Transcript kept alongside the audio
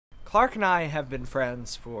Clark and I have been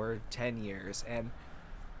friends for 10 years, and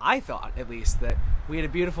I thought, at least, that we had a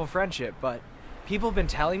beautiful friendship, but people have been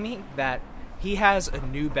telling me that he has a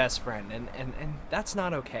new best friend, and that's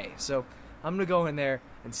not okay. So I'm gonna go in there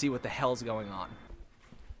and see what the hell's going on.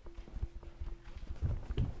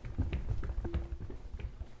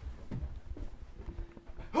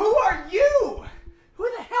 Who are you? Who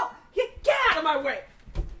the hell? Get out of my way!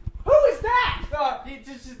 Who is that?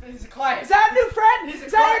 He's a client. Is that a new friend? He's a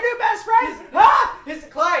is that client. your new best friend? He's a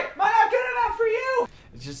client. Am I not good enough for you?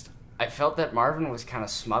 It's just, I felt that Marvin was kind of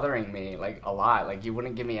smothering me, like, a lot. Like, he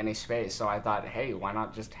wouldn't give me any space, so I thought, hey, why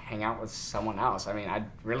not just hang out with someone else? I mean, I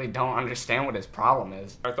really don't understand what his problem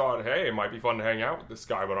is. I thought, hey, it might be fun to hang out with this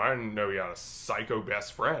guy, but I didn't know he had a psycho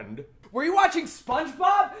best friend. Were you watching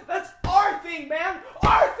SpongeBob? That's our thing, man!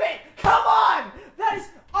 Our thing! Come on! That is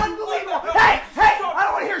unbelievable! Hey! I don't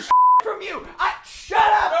want to hear from you! Shut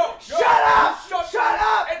up! Shut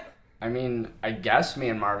up! I mean, I guess me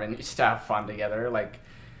and Marvin used to have fun together, like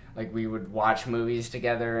we would watch movies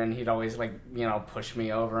together, and he'd always, like, you know, push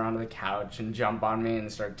me over onto the couch and jump on me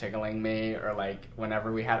and start tickling me, or, like,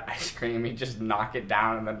 whenever we had ice cream, he'd just knock it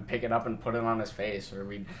down and then pick it up and put it on his face, or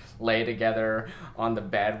we'd lay together on the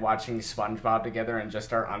bed watching SpongeBob together in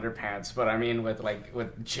just our underpants. But I mean,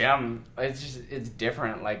 with Jim, it's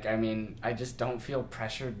different. Like, I mean, I just don't feel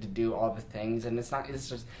pressured to do all the things, and it's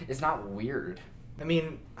not weird. I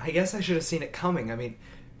mean, I guess I should have seen it coming. I mean,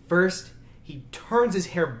 first, he turns his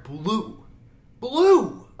hair blue.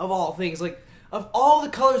 Blue, of all things. Like, of all the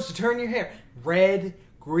colors to turn your hair. Red,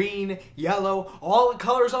 green, yellow, all the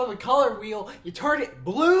colors on the color wheel. You turn it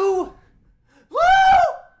blue? Blue!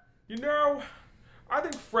 You know, I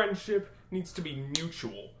think friendship needs to be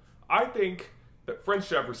mutual. I think that friends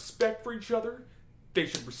should have respect for each other. They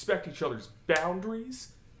should respect each other's boundaries.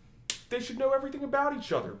 They should know everything about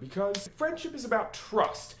each other, because friendship is about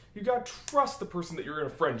trust. You gotta trust the person that you're in a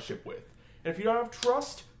friendship with. And if you don't have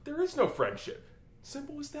trust, there is no friendship.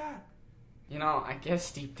 Simple as that. You know, I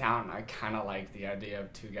guess deep down, I kind of like the idea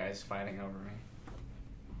of two guys fighting over me.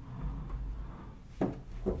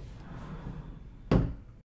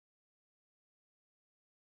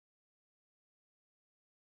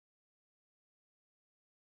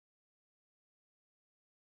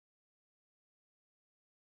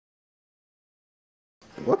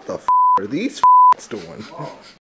 What the f are these doing?